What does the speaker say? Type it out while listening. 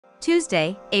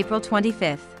Tuesday, April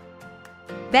 25th.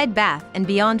 Bed Bath &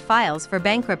 Beyond files for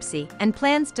bankruptcy and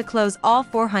plans to close all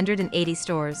 480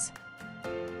 stores.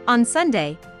 On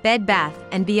Sunday, Bed Bath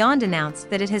 & Beyond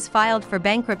announced that it has filed for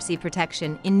bankruptcy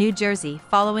protection in New Jersey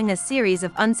following a series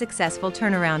of unsuccessful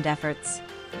turnaround efforts.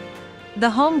 The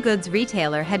home goods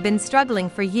retailer had been struggling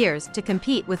for years to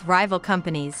compete with rival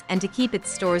companies and to keep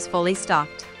its stores fully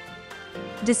stocked.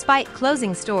 Despite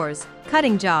closing stores,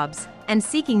 cutting jobs, and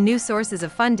seeking new sources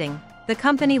of funding, the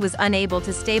company was unable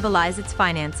to stabilize its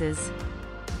finances.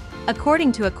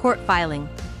 According to a court filing,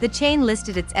 the chain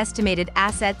listed its estimated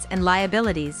assets and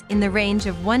liabilities in the range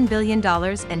of $1 billion and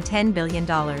 $10 billion.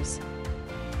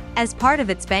 As part of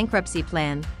its bankruptcy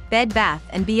plan, Bed Bath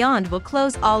 & Beyond will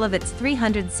close all of its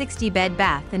 360 Bed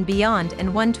Bath & Beyond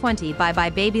and 120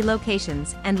 buybuy BABY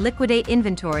locations and liquidate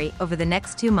inventory over the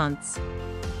next 2 months.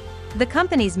 The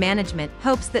company's management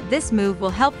hopes that this move will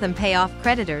help them pay off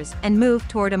creditors and move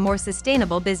toward a more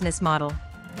sustainable business model.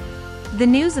 The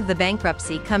news of the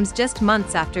bankruptcy comes just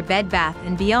months after Bed Bath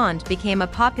 & Beyond became a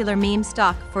popular meme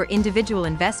stock for individual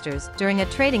investors during a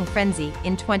trading frenzy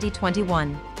in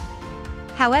 2021.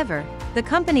 However, the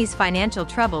company's financial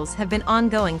troubles have been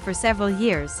ongoing for several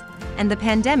years, and the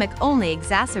pandemic only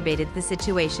exacerbated the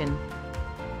situation.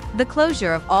 The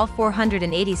closure of all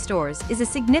 480 stores is a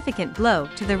significant blow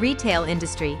to the retail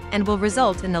industry and will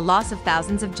result in the loss of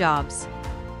thousands of jobs.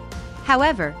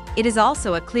 However, it is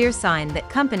also a clear sign that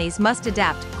companies must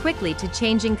adapt quickly to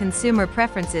changing consumer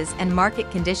preferences and market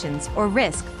conditions or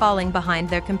risk falling behind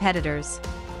their competitors.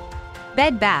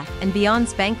 Bed Bath &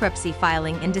 Beyond's bankruptcy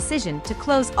filing and decision to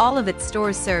close all of its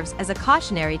stores serves as a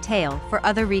cautionary tale for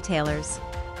other retailers.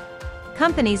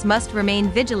 Companies must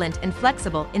remain vigilant and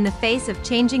flexible in the face of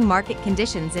changing market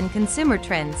conditions and consumer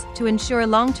trends to ensure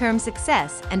long-term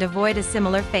success and avoid a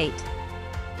similar fate.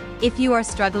 If you are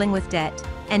struggling with debt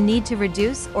and need to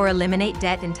reduce or eliminate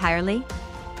debt entirely,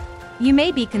 you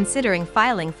may be considering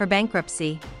filing for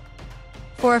bankruptcy.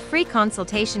 For a free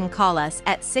consultation, call us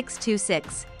at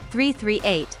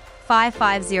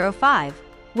 626-338-5505,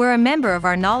 where a member of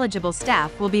our knowledgeable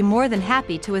staff will be more than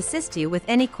happy to assist you with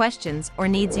any questions or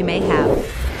needs you may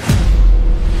have.